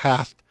their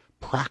past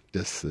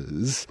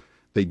practices,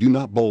 they do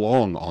not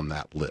belong on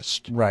that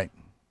list. Right.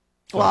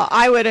 Well,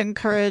 I would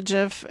encourage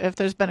if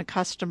there's been a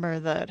customer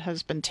that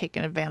has been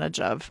taken advantage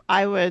of,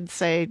 I would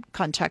say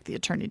contact the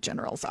Attorney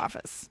General's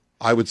office.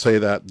 I would say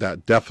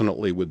that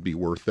definitely would be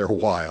worth their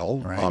while.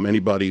 Right.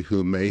 Anybody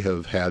who may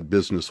have had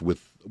business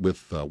with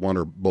one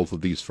or both of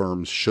these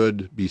firms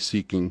should be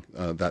seeking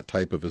that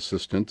type of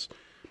assistance.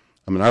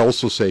 I mean, I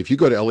also say if you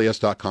go to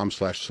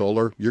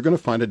les.com/solar, you're going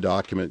to find a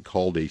document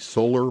called a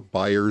Solar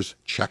Buyer's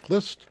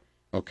Checklist,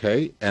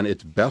 okay? And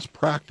it's best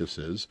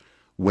practices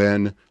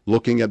when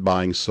looking at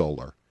buying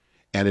solar.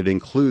 And it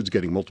includes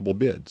getting multiple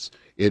bids.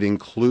 It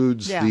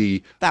includes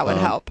that would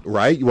help.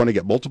 Right? You want to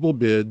get multiple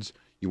bids.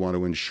 You want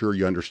to ensure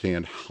you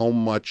understand how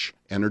much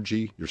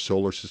energy your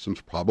solar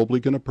system's probably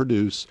going to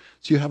produce,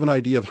 so you have an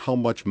idea of how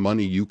much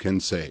money you can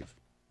save.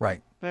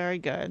 Right. Very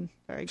good.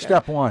 Very good.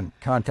 Step one,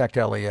 contact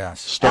LES.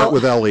 Start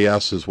with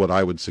LES is what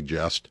I would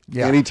suggest.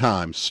 Yeah.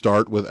 Anytime,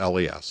 start with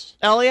LES.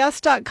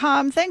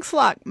 LES.com. Thanks a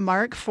lot,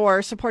 Mark,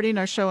 for supporting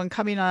our show and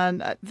coming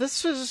on.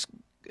 This was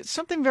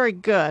something very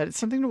good,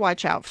 something to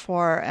watch out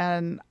for.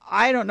 And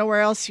I don't know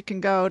where else you can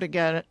go to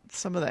get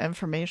some of the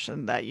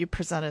information that you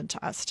presented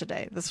to us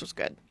today. This was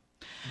good.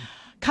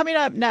 Coming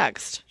up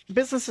next,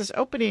 businesses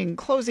opening,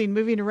 closing,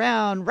 moving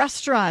around,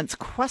 restaurants,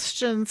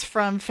 questions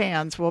from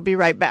fans. We'll be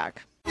right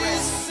back.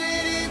 This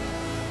city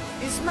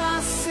is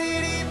my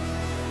city,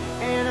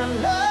 and I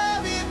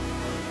love it.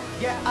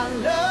 Yeah, I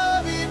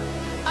love it.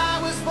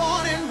 I was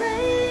born and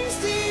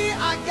raised here.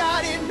 I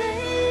got it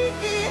made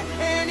here,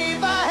 and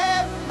if I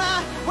have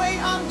my way,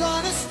 I'm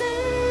gonna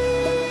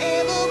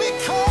stay every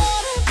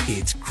corner.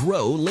 It's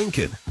Grow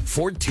Lincoln,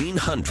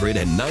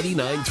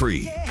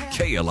 1499.3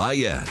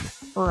 KLIN.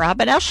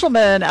 Robin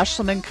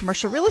Eshelman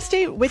Commercial Real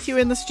Estate, with you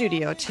in the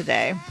studio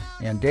today.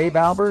 And Dave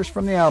Albers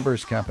from the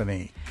Albers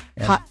Company.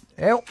 And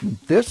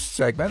this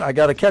segment, I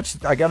got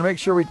to make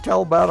sure we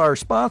tell about our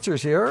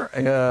sponsors here.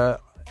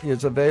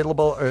 Is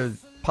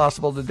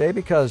possible today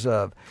because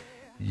of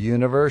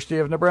University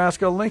of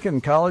Nebraska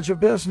Lincoln College of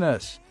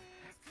Business,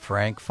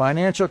 Frank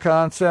Financial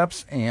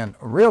Concepts, and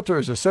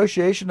Realtors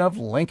Association of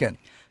Lincoln.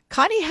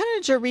 Connie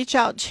Henninger reached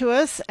out to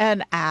us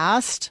and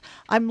asked,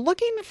 I'm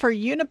looking for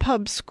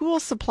Unipub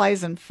school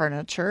supplies and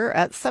furniture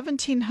at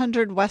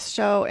 1700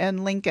 Westo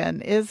in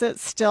Lincoln. Is it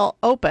still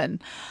open?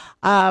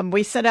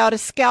 We sent out a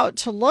scout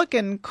to look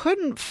and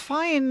couldn't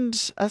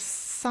find a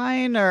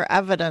sign or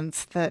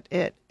evidence that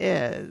it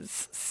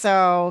is.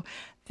 So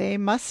they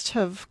must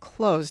have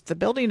closed. The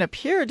building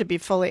appeared to be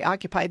fully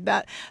occupied.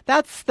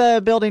 That's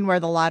the building where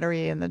the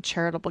lottery and the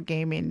charitable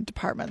gaming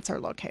departments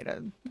are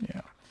located.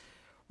 Yeah.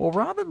 Well,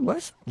 Robin,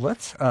 let's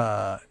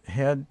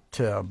head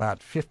to about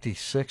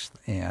 56th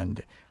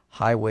and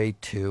Highway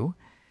 2.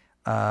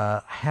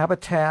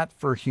 Habitat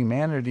for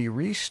Humanity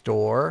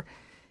Restore.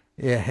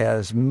 It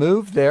has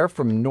moved there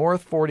from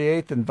North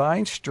 48th and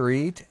Vine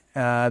Street.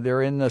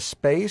 They're in the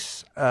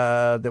space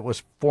that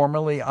was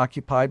formerly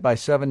occupied by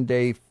 7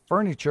 Day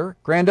Furniture.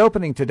 Grand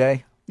opening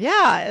today.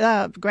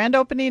 Yeah, grand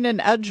opening in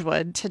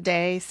Edgewood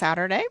today,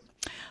 Saturday.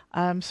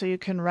 So you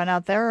can run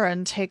out there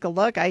and take a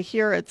look. I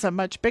hear it's a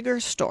much bigger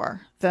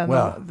store than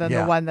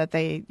the one that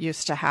they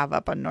used to have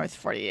up on North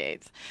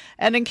 48th.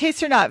 And in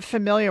case you're not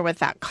familiar with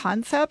that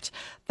concept,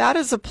 that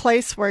is a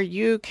place where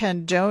you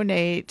can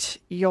donate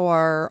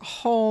your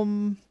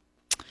home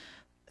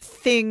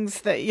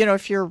things that,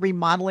 if you're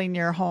remodeling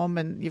your home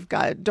and you've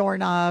got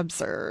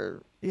doorknobs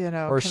or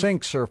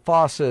sinks or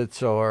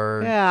faucets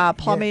or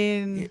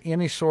plumbing,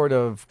 any sort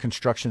of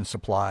construction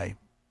supply.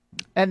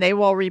 And they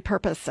will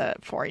repurpose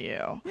it for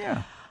you.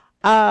 Yeah.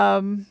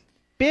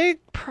 Big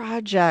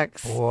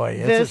projects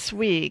this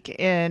week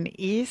in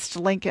East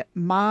Lincoln.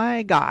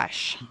 My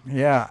gosh.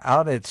 Yeah,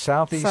 out at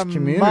Southeast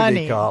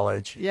Community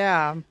College.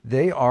 Yeah.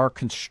 They are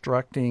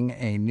constructing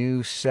a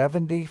new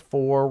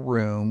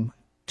 74-room,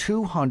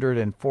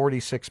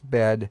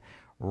 246-bed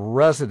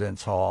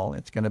residence hall.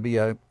 It's going to be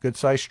a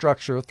good-sized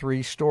structure,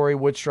 3-story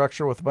wood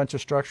structure with a bunch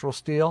of structural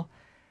steel.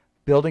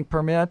 Building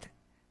permit,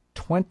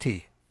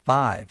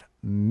 $25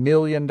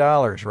 million,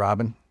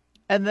 Robin.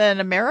 And then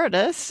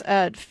Emeritus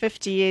at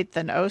 58th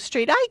and O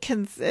Street.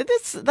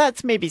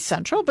 That's maybe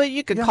central, but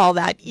you could call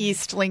that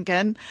East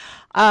Lincoln.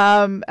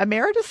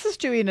 Emeritus is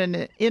doing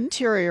an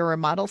interior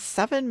remodel,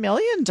 $7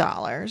 million.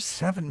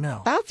 $7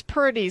 million. That's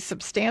pretty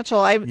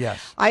substantial.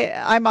 Yes.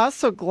 I'm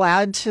also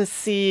glad to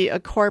see a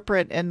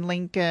corporate in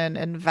Lincoln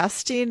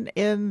investing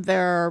in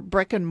their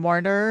brick and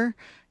mortar,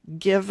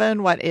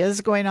 given what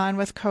is going on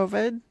with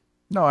COVID.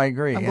 No, I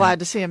agree. I'm glad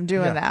to see them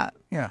doing that.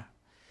 Yeah.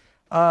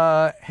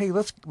 Hey,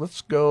 let's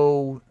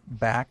go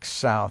back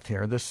south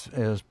here. This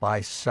is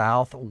by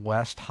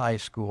Southwest High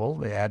School.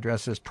 The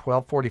address is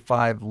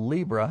 1245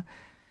 Libra.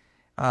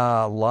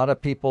 A lot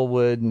of people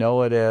would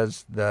know it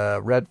as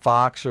the Red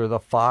Fox or the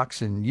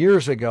Fox, and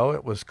years ago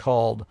it was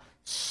called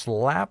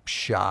Slap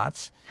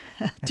Shots.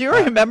 Do you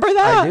remember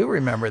that? I do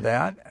remember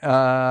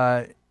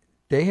that.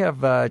 They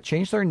have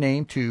changed their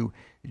name to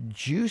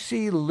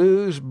Juicy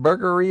Lou's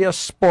Burgeria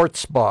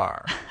Sports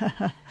Bar.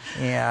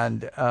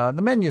 And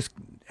the menu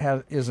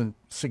isn't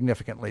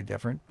significantly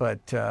different,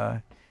 but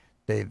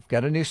they've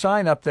got a new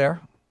sign up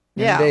there.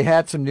 Yeah. And they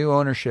had some new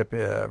ownership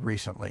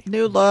recently.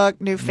 New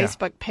look, new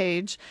Facebook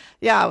page.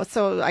 Yeah,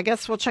 so I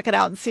guess we'll check it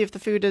out and see if the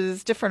food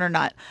is different or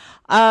not.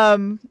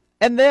 And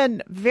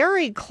then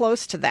very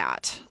close to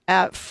that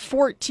at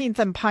 14th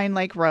and Pine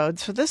Lake Road.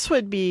 So this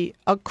would be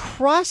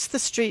across the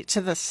street to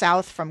the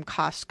south from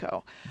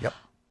Costco. Yep.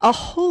 A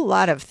whole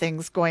lot of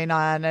things going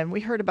on. And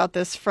we heard about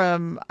this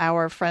from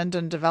our friend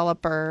and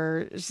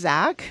developer,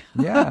 Zach,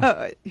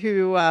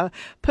 who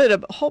put a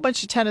whole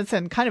bunch of tenants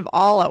in kind of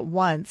all at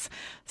once.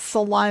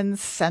 Salon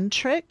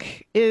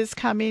Centric is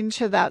coming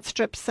to that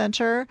strip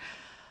center.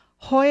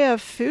 Hoya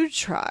Food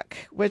Truck,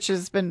 which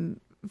has been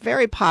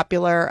very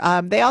popular.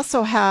 They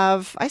also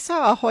have, I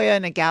saw a Hoya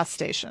in a gas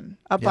station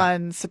up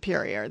on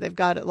Superior. They've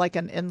got like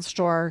an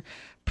in-store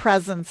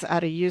presence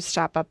at a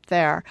U-Stop up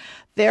there.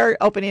 They're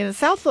opening a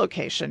south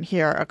location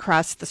here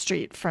across the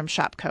street from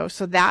Shopko,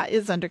 so that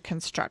is under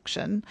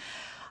construction.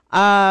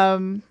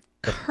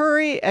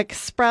 Curry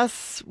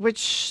Express,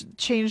 which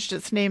changed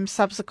its name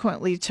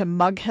subsequently to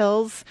Mug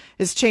Hills,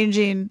 is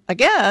changing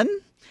again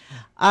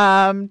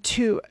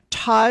to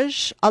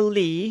Taj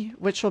Ali,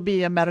 which will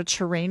be a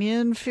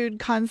Mediterranean food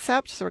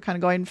concept. So we're kind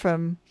of going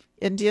from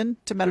Indian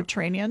to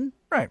Mediterranean.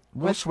 Right.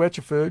 We'll switch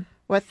of food.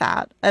 With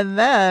that. And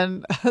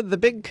then the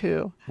big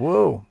coup.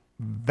 Whoa.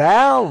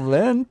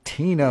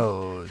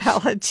 Valentino's.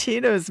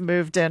 Valentino's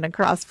moved in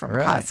across from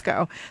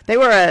Costco. They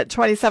were at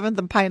 27th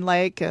and Pine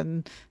Lake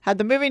and had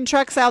the moving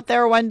trucks out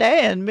there one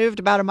day and moved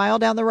about a mile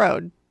down the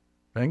road.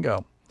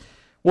 Bingo.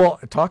 Well,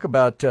 talk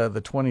about the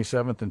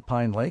 27th and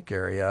Pine Lake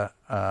area.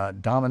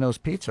 Domino's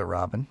Pizza,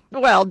 Robin.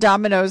 Well,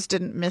 Domino's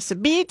didn't miss a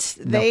beat.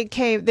 No. They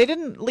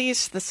didn't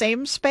lease the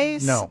same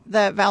space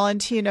that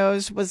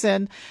Valentino's was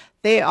in.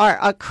 They are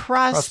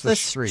across the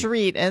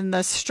street in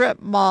the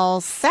strip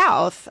mall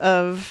south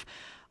of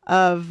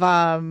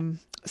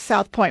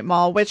South Point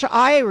Mall, which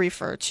I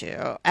refer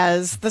to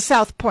as the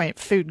South Point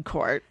Food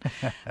Court,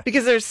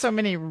 because there's so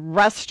many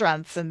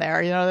restaurants in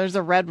there. You know, there's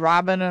a Red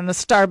Robin and a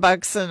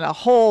Starbucks and a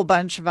whole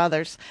bunch of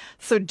others.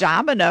 So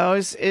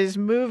Domino's is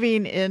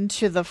moving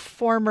into the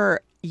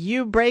former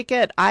You Break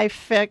It, I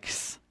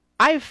Fix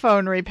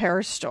iPhone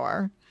repair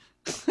store.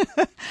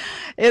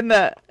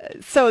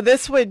 So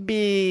this would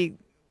be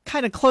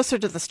kind of closer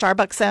to the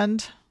Starbucks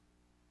end.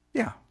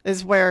 Yeah.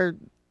 Is where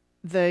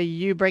the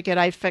You Break It,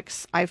 I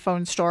Fix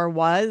iPhone store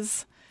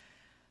was.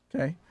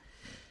 Okay.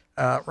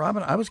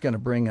 Robin, I was going to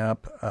bring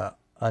up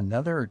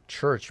another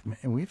church,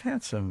 and we've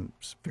had some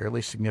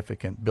fairly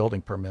significant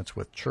building permits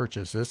with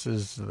churches. This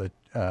is the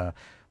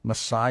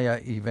Messiah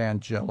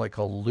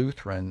Evangelical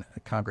Lutheran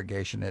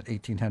congregation at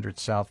 1800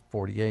 South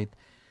 48th.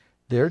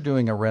 They're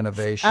doing a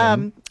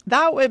renovation.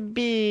 That would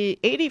be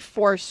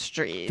 84th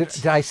Street.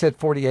 Did I said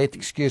 48th?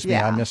 Excuse me,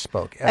 I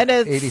misspoke. And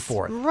it's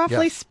 84th.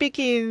 Roughly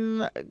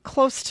speaking,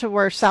 close to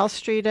where South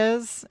Street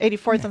is.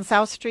 84th and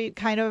South Street,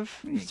 kind of,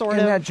 sort of.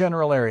 In that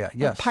general area,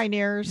 yes.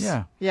 Pioneers.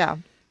 Yeah.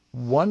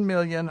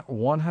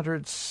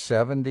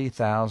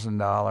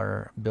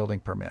 $1,170,000 building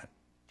permit.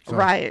 So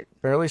right.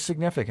 Fairly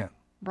significant.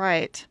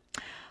 Right.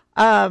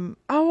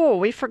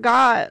 We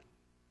forgot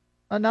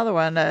another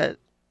one.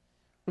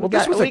 We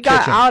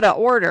got out of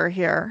order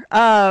here.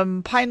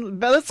 But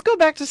let's go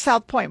back to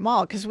South Point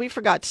Mall because we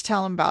forgot to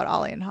tell them about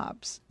Ollie and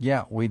Hobbs.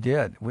 Yeah, we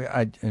did.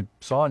 I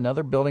saw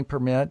another building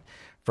permit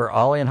for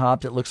Ollie and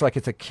Hobbs. It looks like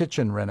it's a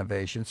kitchen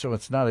renovation, so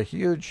it's not a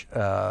huge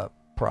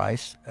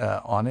price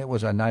on it. It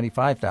was a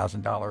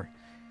 $95,000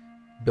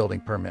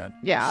 building permit.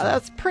 Yeah,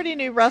 that's pretty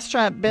new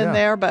restaurant. Been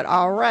there, but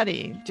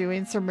already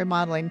doing some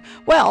remodeling.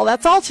 Well,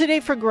 that's all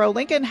today for Grow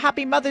Lincoln.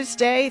 Happy Mother's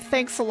Day.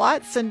 Thanks a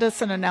lot. Send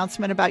us an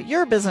announcement about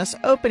your business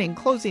opening,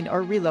 closing,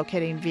 or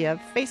relocating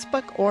via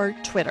Facebook or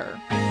Twitter.